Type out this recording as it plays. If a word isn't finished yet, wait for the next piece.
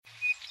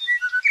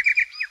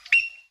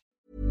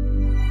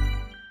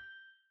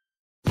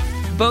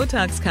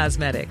Botox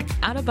Cosmetic,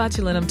 out of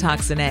botulinum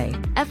toxin A,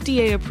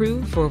 FDA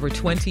approved for over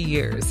 20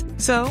 years.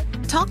 So,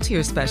 talk to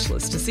your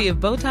specialist to see if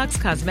Botox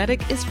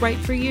Cosmetic is right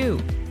for you.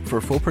 For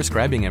full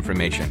prescribing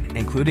information,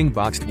 including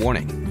boxed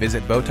warning,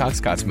 visit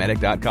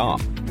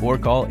BotoxCosmetic.com or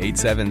call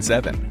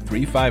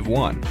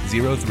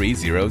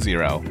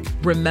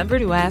 877-351-0300. Remember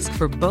to ask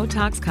for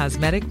Botox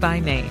Cosmetic by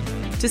name.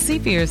 To see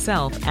for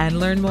yourself and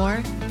learn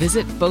more,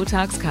 visit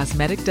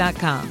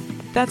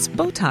BotoxCosmetic.com. That's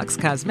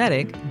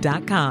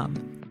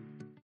BotoxCosmetic.com.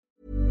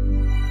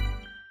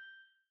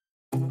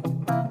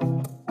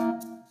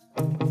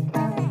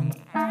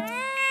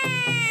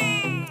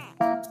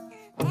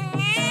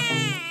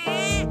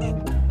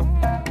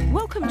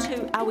 Welcome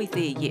to Are We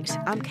There Yet?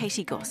 I'm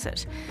Katie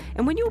Gossett.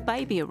 And when your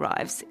baby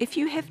arrives, if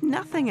you have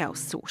nothing else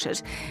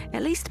sorted,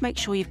 at least make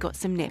sure you've got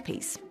some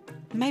nappies.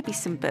 Maybe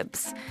some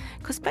bibs,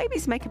 because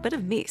babies make a bit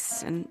of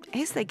mess, and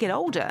as they get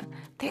older,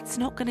 that's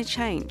not going to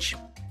change.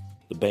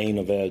 The bane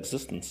of our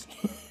existence.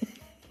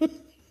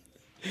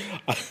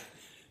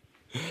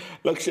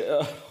 Look,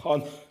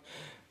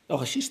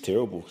 she's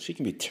terrible. She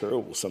can be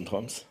terrible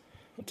sometimes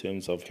in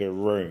terms of her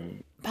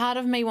room. Part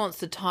of me wants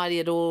to tidy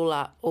it all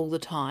up all the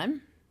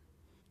time.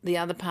 The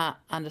other part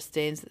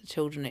understands that the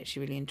children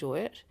actually really enjoy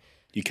it.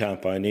 You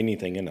can't find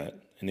anything in it,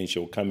 and then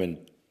she'll come and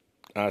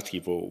ask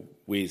you for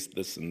where's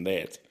this and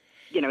that.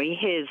 You know, he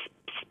has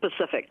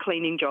specific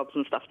cleaning jobs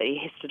and stuff that he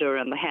has to do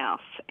around the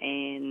house,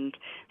 and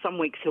some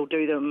weeks he'll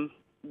do them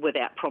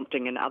without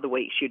prompting, and other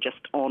weeks you're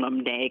just on him,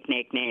 nag,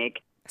 nag,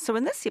 nag. So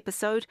in this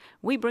episode,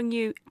 we bring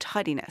you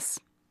tidiness.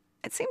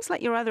 It seems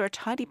like you're either a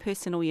tidy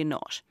person or you're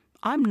not.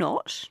 I'm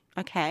not,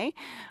 okay?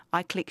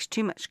 I collect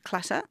too much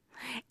clutter,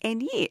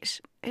 and yet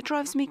it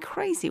drives me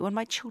crazy when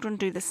my children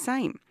do the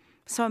same.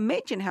 So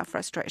imagine how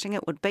frustrating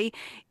it would be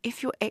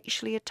if you're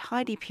actually a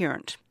tidy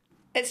parent.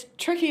 It's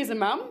tricky as a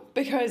mum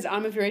because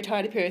I'm a very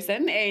tidy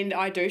person and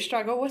I do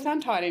struggle with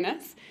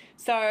untidiness.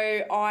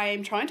 So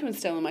I'm trying to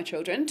instill in my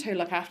children to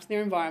look after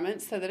their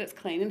environment so that it's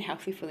clean and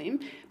healthy for them.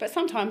 But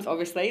sometimes,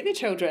 obviously, they're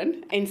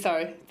children, and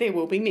so there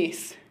will be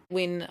mess.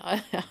 When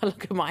I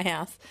look at my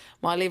house,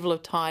 my level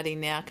of tidy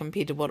now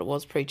compared to what it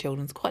was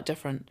pre-children is quite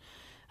different.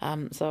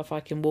 So if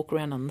I can walk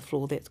around on the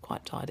floor, that's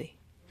quite tidy.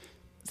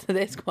 So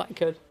that's quite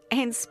good.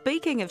 And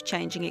speaking of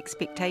changing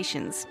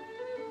expectations...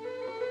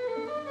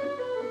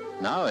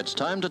 Now it's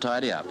time to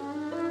tidy up.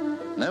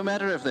 No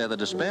matter if they're the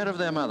despair of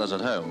their mothers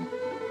at home,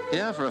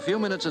 here for a few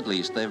minutes at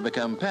least they've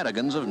become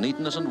paragons of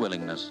neatness and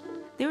willingness.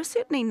 There are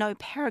certainly no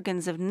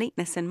paragons of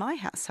neatness in my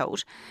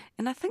household,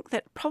 and I think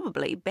that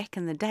probably back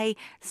in the day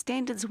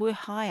standards were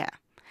higher.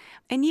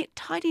 And yet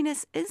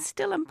tidiness is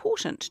still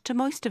important to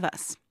most of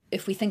us.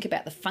 If we think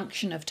about the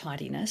function of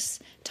tidiness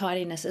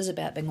is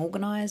about being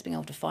organised, being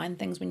able to find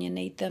things when you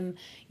need them,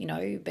 being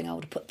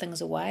able to put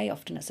things away.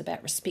 Often it's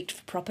about respect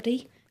for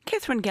property.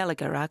 Catherine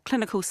Gallagher, our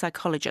clinical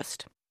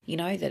psychologist.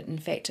 That in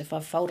fact if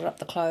I've folded up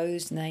the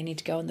clothes and they need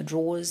to go in the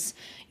drawers,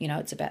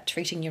 it's about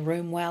treating your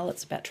room well,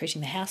 it's about treating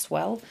the house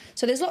well.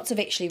 So there's lots of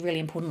actually really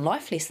important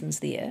life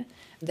lessons there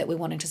that we're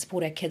wanting to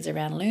support our kids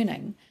around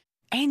learning.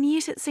 And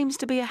yet it seems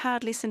to be a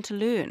hard lesson to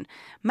learn.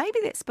 Maybe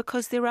that's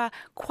because there are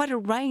quite a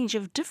range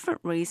of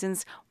different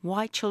reasons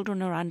why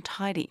children are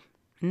untidy.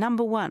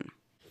 Number one.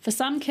 For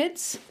some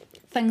kids,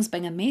 things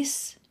being a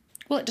mess,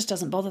 well, it just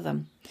doesn't bother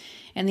them.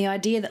 And the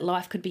idea that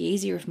life could be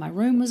easier if my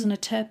room was in a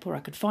tip or I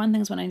could find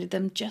things when I needed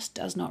them just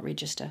does not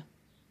register.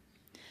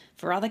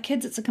 For other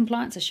kids, it's a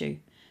compliance issue.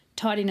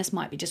 Tidiness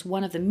might be just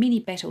one of the many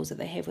battles that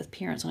they have with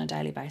parents on a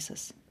daily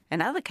basis.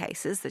 In other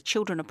cases, the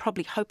children are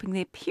probably hoping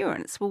their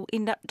parents will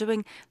end up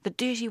doing the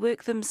dirty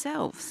work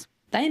themselves.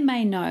 They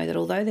may know that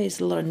although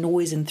there's a lot of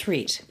noise and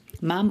threat,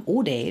 mum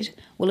or dad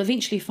will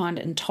eventually find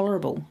it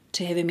intolerable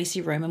to have a messy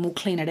room and will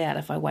clean it out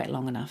if I wait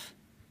long enough.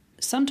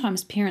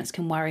 Sometimes parents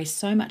can worry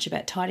so much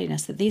about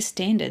tidiness that their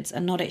standards are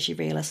not actually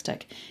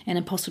realistic and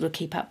impossible to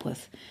keep up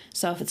with.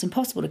 So if it's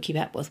impossible to keep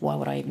up with, why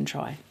would I even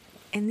try?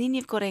 And then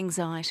you've got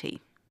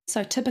anxiety.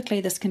 So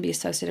typically this can be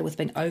associated with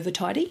being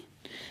over-tidy,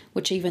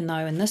 which even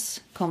though in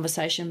this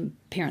conversation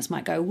parents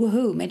might go,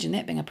 woohoo, imagine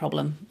that being a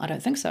problem. I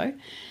don't think so.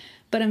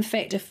 But in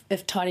fact,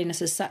 if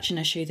tidiness is such an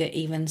issue that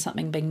even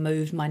something being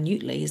moved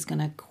minutely is going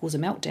to cause a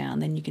meltdown,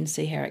 then you can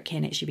see how it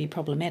can actually be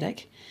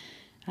problematic.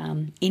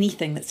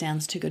 Anything that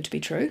sounds too good to be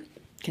true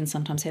can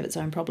sometimes have its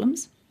own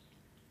problems.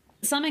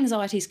 Some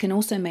anxieties can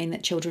also mean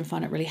that children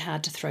find it really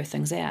hard to throw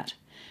things out.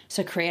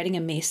 So creating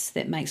a mess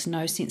that makes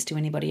no sense to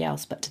anybody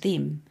else but to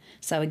them.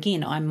 So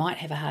again, I might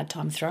have a hard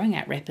time throwing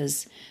out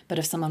wrappers, but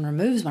if someone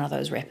removes one of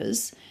those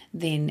wrappers,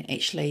 then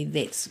actually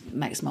that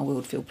makes my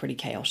world feel pretty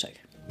chaotic.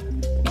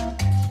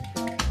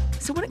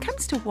 So when it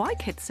comes to why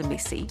kids are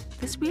messy,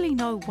 there's really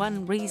no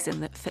one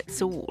reason that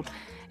fits all.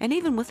 And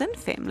even within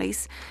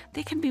families,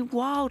 there can be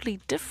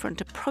wildly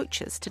different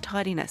approaches to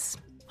tidiness.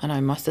 I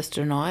know my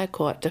sister and I are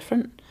quite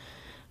different,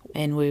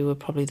 and we were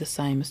probably the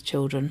same as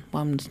children.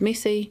 One was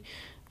messy,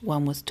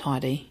 one was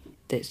tidy.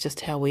 That's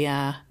just how we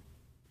are.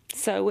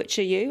 So which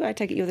are you? I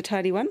take it you're the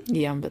tidy one?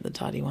 Yeah, I'm a bit the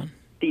tidy one.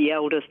 The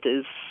eldest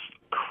is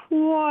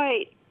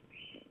quite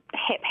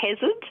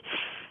haphazard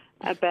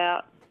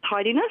about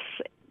tidiness.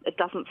 it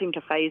doesn't seem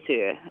to faze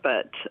her,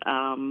 but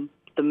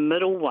the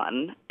middle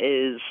one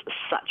is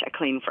such a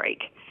clean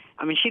freak.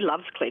 I mean, she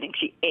loves cleaning.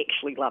 She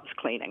actually loves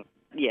cleaning.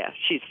 Yeah,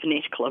 she's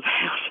fanatical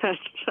about it.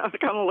 So I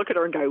kind of look at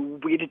her and go,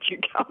 where did you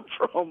come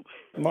from?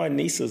 My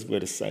nieces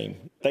were the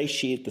same. They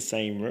shared the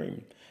same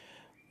room.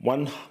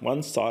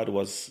 One side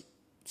was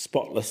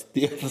spotless,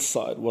 the other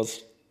side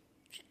was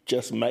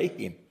just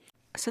mayhem.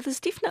 So there's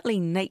definitely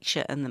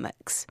nature in the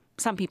mix.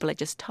 Some people are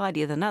just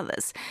tidier than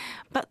others,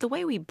 but the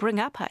way we bring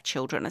up our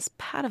children is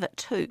part of it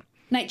too.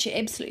 Nature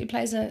absolutely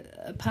plays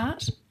a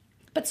part,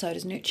 but so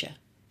does nurture.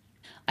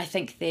 I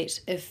think that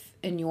if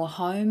in your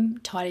home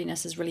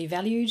tidiness is really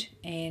valued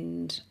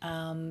and,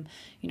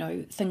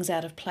 things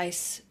out of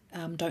place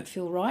don't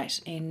feel right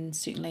and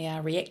certainly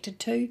are reacted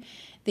to,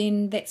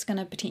 then that's going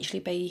to potentially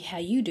be how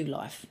you do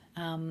life.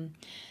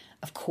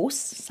 Of course,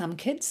 some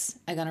kids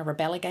are going to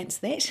rebel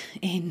against that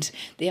and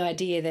the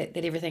idea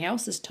that everything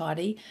else is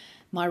tidy.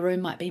 My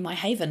room might be my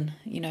haven,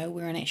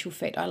 where in actual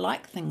fact I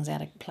like things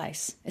out of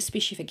place,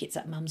 especially if it gets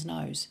up mum's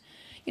nose.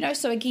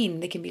 So again,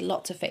 there can be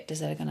lots of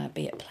factors that are going to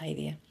be at play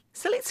there.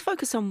 So let's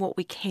focus on what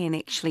we can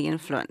actually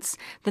influence,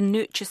 the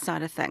nurture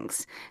side of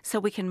things, so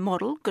we can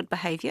model good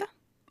behaviour,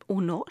 or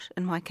not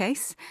in my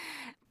case.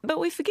 But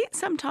we forget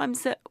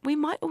sometimes that we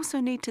might also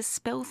need to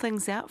spell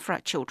things out for our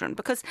children,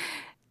 because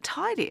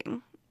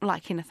tidying,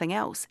 like anything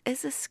else,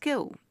 is a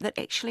skill that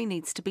actually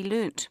needs to be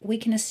learnt. We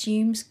can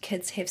assume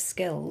kids have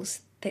skills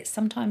that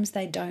sometimes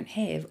they don't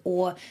have,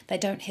 or they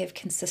don't have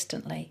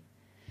consistently.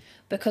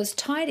 Because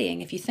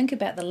tidying, if you think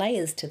about the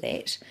layers to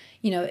that,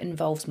 it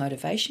involves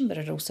motivation, but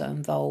it also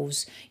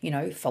involves,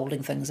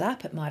 folding things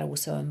up. It might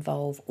also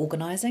involve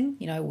organising,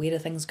 where do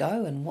things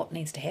go and what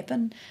needs to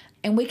happen.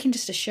 And we can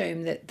just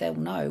assume that they'll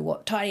know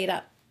what tidy it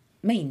up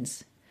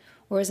means.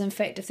 Whereas in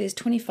fact, if there's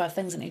 25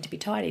 things that need to be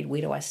tidied,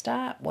 where do I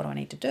start? What do I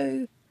need to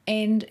do?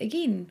 And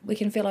again, we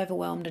can feel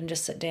overwhelmed and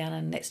just sit down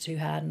and that's too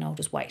hard and I'll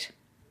just wait.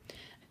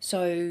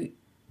 So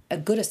a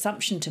good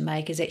assumption to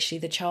make is actually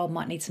the child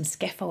might need some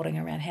scaffolding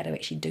around how to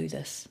actually do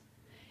this.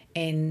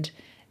 And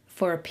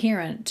for a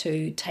parent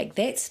to take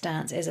that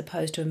stance as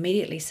opposed to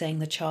immediately seeing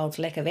the child's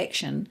lack of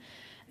action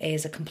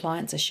as a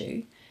compliance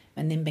issue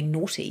and then being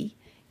naughty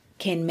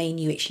can mean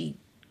you actually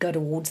go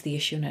towards the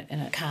issue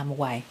in a calmer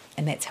way,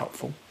 and that's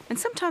helpful. And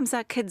sometimes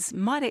our kids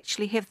might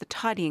actually have the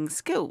tidying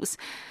skills,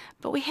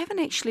 but we haven't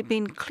actually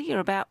been clear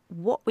about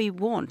what we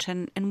want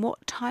and in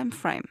what time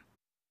frame.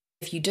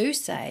 If you do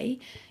say,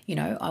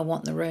 I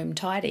want the room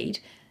tidied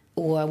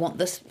or I want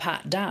this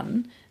part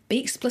done, be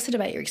explicit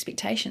about your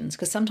expectations,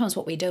 because sometimes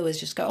what we do is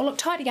just go, oh, look,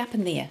 tidy up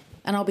in there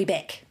and I'll be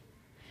back.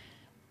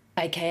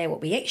 AKA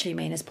what we actually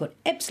mean is put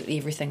absolutely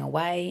everything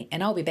away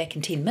and I'll be back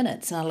in 10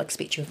 minutes and I'll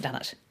expect you to have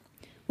done it.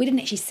 We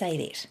didn't actually say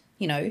that,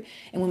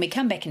 and when we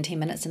come back in 10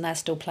 minutes and they're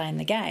still playing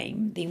the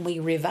game, then we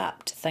rev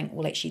up to think,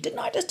 well, actually, didn't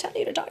I just tell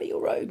you to tidy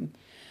your room?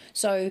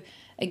 So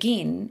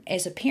again,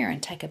 as a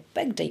parent, take a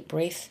big deep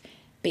breath.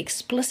 Be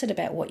explicit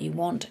about what you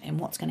want and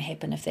what's going to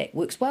happen if that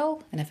works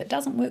well and if it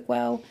doesn't work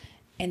well,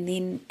 and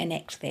then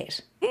enact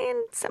that.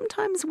 And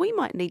sometimes we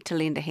might need to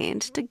lend a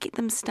hand to get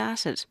them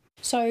started.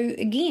 So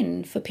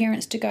again, for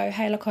parents to go,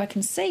 hey, look, I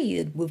can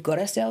see we've got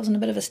ourselves in a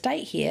bit of a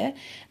state here.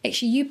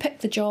 Actually, you pick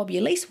the job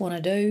you least want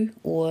to do,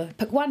 or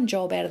pick one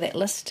job out of that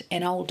list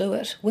and I'll do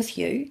it with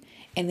you,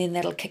 and then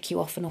that'll kick you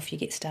off and off you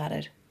get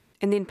started.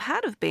 And then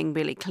part of being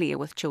really clear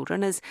with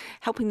children is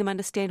helping them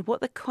understand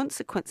what the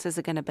consequences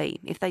are going to be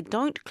if they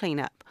don't clean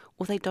up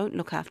or they don't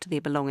look after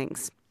their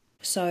belongings.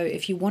 So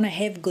if you want to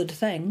have good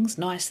things,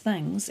 nice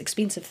things,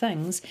 expensive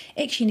things,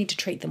 actually you need to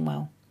treat them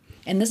well.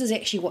 And this is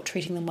actually what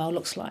treating them well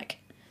looks like.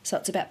 So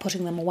it's about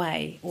putting them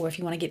away, or if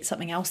you want to get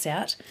something else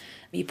out,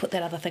 you put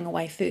that other thing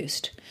away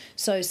first.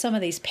 So some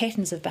of these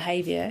patterns of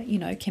behaviour,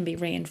 can be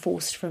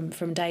reinforced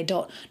from day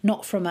dot,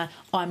 not from a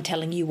I'm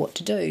telling you what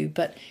to do,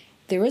 but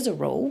there is a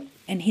rule,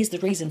 and here's the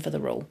reason for the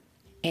rule.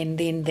 And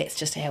then that's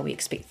just how we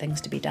expect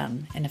things to be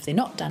done. And if they're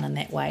not done in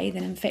that way,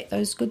 then in fact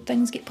those good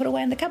things get put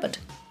away in the cupboard.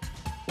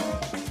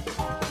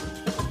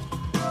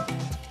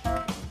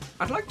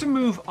 I'd like to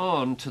move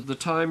on to the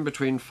time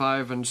between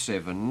 5 and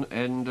 7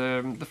 and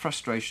the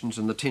frustrations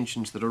and the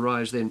tensions that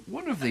arise then.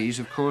 One of these,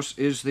 of course,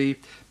 is the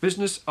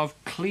business of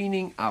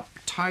cleaning up,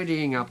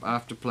 tidying up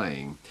after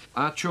playing.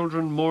 Are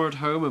children more at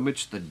home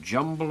amidst the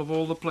jumble of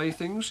all the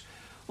playthings?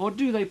 Or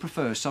do they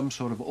prefer some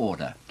sort of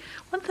order?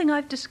 One thing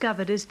I've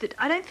discovered is that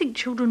I don't think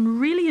children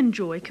really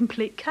enjoy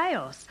complete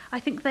chaos. I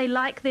think they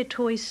like their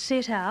toys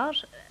set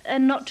out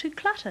and not too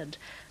cluttered.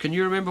 Can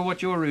you remember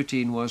what your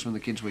routine was when the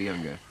kids were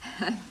younger?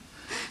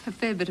 A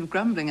fair bit of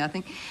grumbling, I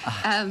think.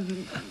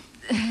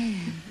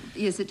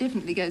 Yes, it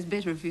definitely goes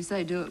better if you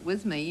say do it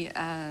with me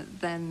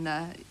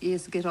than,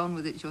 yes, get on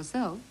with it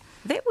yourself.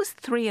 That was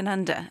 3 and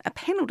Under, a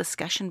panel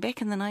discussion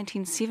back in the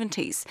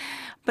 1970s.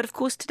 But of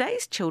course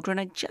today's children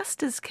are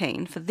just as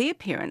keen for their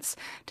parents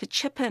to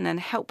chip in and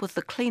help with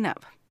the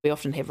clean-up. We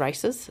often have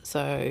races,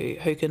 so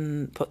who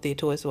can put their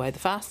toys away the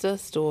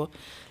fastest, or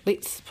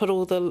let's put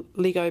all the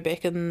Lego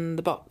back in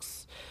the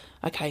box.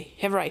 Okay,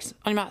 have a race.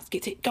 On your marks,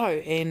 get set, go.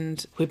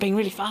 And we're being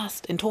really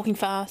fast and talking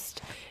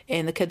fast,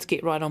 and the kids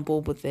get right on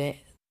board with that.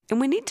 And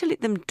we need to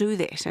let them do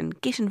that and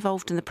get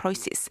involved in the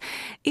process,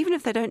 even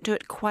if they don't do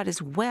it quite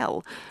as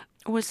well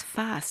or as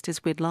fast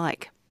as we'd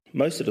like.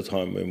 Most of the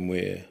time when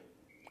we're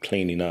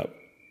cleaning up,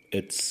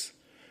 it's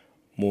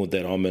more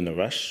that I'm in a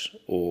rush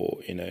or,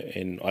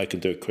 and I can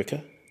do it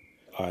quicker.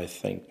 I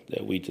think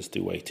that we just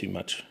do way too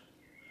much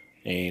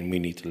and we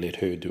need to let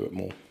her do it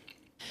more.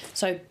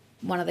 So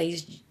one of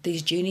these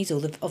journeys,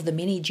 or of the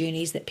many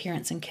journeys that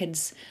parents and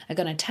kids are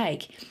going to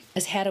take,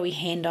 is how do we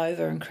hand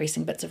over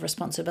increasing bits of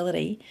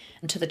responsibility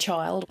to the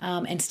child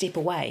and step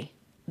away.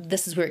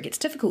 This is where it gets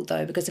difficult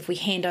though, because if we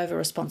hand over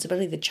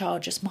responsibility, the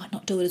child just might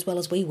not do it as well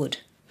as we would.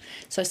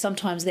 So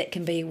sometimes that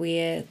can be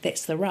where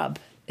that's the rub,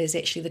 is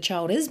actually the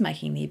child is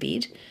making their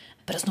bed,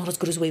 but it's not as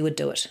good as we would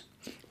do it.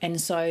 And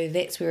so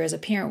that's where as a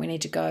parent we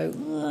need to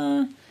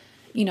go,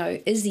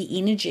 is the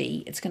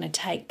energy it's going to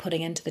take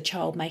putting into the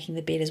child making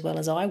the bed as well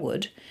as I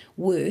would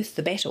worth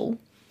the battle?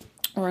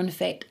 Or in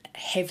fact,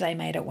 have they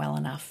made it well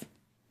enough?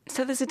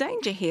 So there's a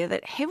danger here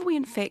that have we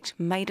in fact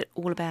made it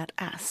all about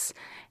us?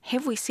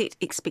 Have we set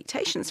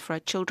expectations for our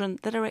children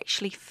that are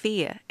actually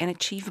fair and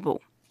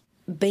achievable?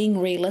 Being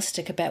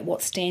realistic about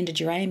what standard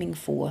you're aiming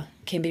for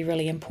can be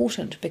really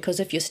important, because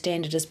if your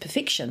standard is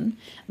perfection,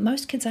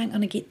 most kids aren't going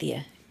to get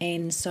there.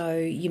 And so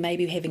you may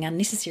be having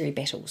unnecessary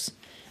battles.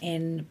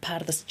 And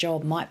part of this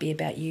job might be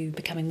about you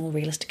becoming more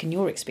realistic in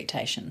your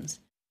expectations.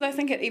 I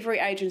think at every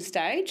age and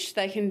stage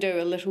they can do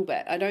a little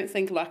bit. I don't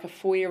think like a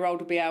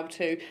 4-year-old will be able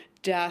to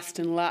dust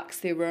and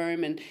lux their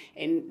room and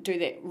do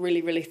that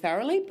really, really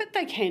thoroughly, but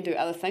they can do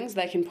other things.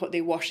 They can put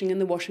their washing in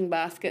the washing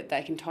basket,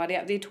 they can tidy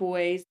up their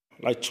toys.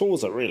 Like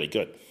chores are really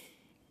good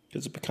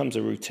because it becomes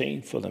a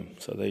routine for them,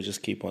 so they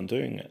just keep on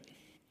doing it.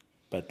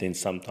 But then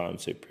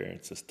sometimes their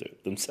parents just do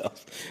it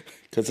themselves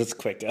because it's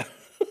quicker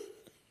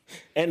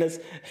and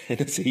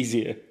it's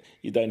easier.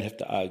 You don't have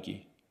to argue.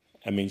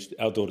 I mean,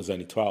 our daughter's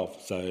only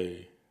 12, so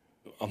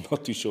I'm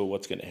not too sure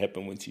what's going to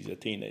happen when she's a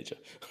teenager.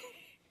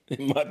 It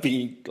might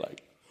be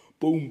like,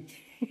 boom,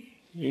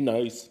 who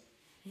knows?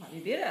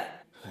 Might be better.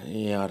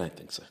 Yeah, I don't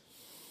think so.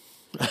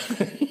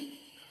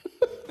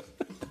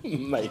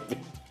 Maybe.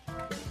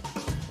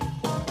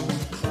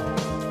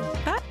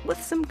 But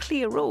with some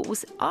clear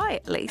rules, I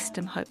at least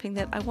am hoping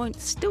that I won't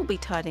still be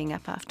tidying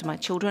up after my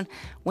children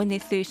when they're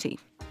 30.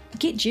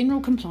 Get general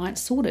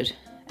compliance sorted.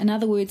 In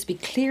other words, be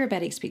clear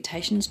about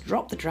expectations,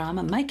 drop the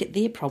drama, make it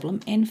their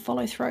problem and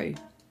follow through.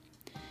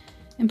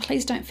 And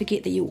please don't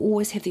forget that you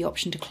always have the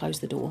option to close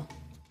the door.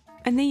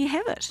 And there you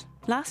have it.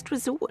 Last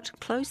resort,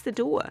 close the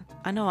door.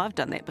 I know I've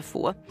done that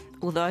before,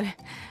 although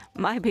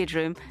my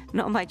bedroom,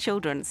 not my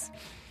children's.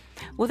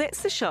 Well,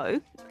 that's the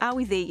show. Are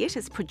We There Yet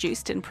is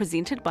produced and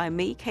presented by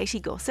me, Katie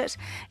Gossett,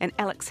 and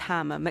Alex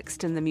Harmer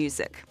mixed in the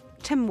music.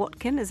 Tim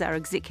Watkin is our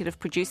executive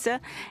producer,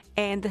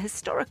 and the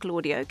historical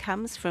audio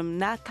comes from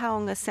Ngā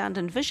Taonga Sound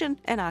and Vision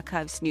and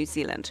Archives New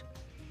Zealand.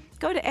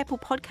 Go to Apple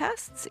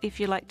Podcasts if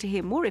you'd like to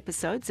hear more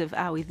episodes of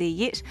Are We There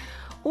Yet,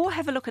 or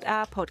have a look at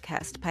our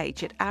podcast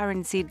page at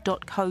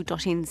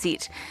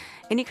rnz.co.nz.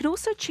 And you can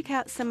also check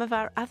out some of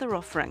our other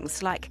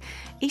offerings, like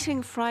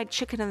Eating Fried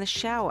Chicken in the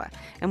Shower,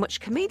 in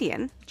which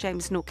comedian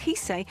James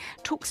Norkise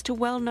talks to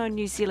well-known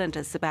New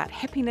Zealanders about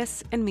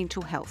happiness and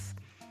mental health.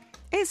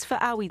 As for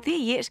Are We There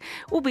Yet,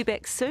 we'll be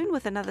back soon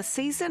with another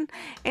season.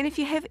 And if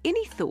you have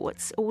any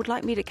thoughts or would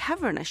like me to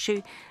cover an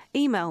issue,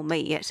 email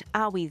me at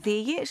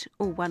arewethereyet,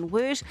 or one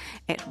word,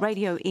 at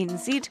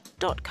radionz.co.nz.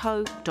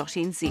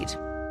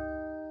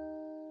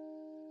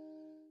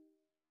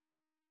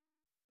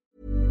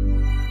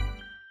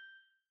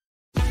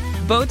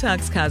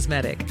 Botox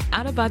Cosmetic,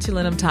 out of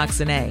botulinum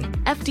toxin A,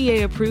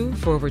 FDA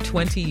approved for over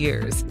 20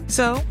 years.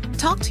 So,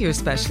 talk to your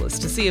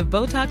specialist to see if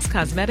Botox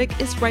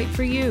Cosmetic is right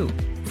for you.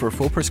 For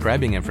full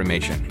prescribing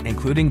information,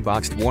 including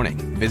boxed warning,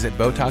 visit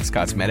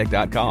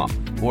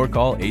BotoxCosmetic.com or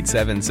call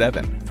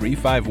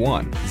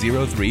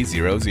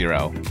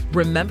 877-351-0300.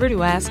 Remember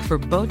to ask for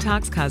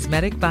Botox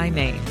Cosmetic by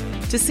name.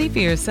 To see for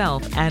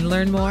yourself and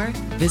learn more,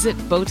 visit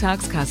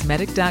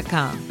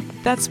BotoxCosmetic.com.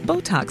 That's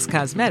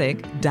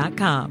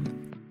BotoxCosmetic.com.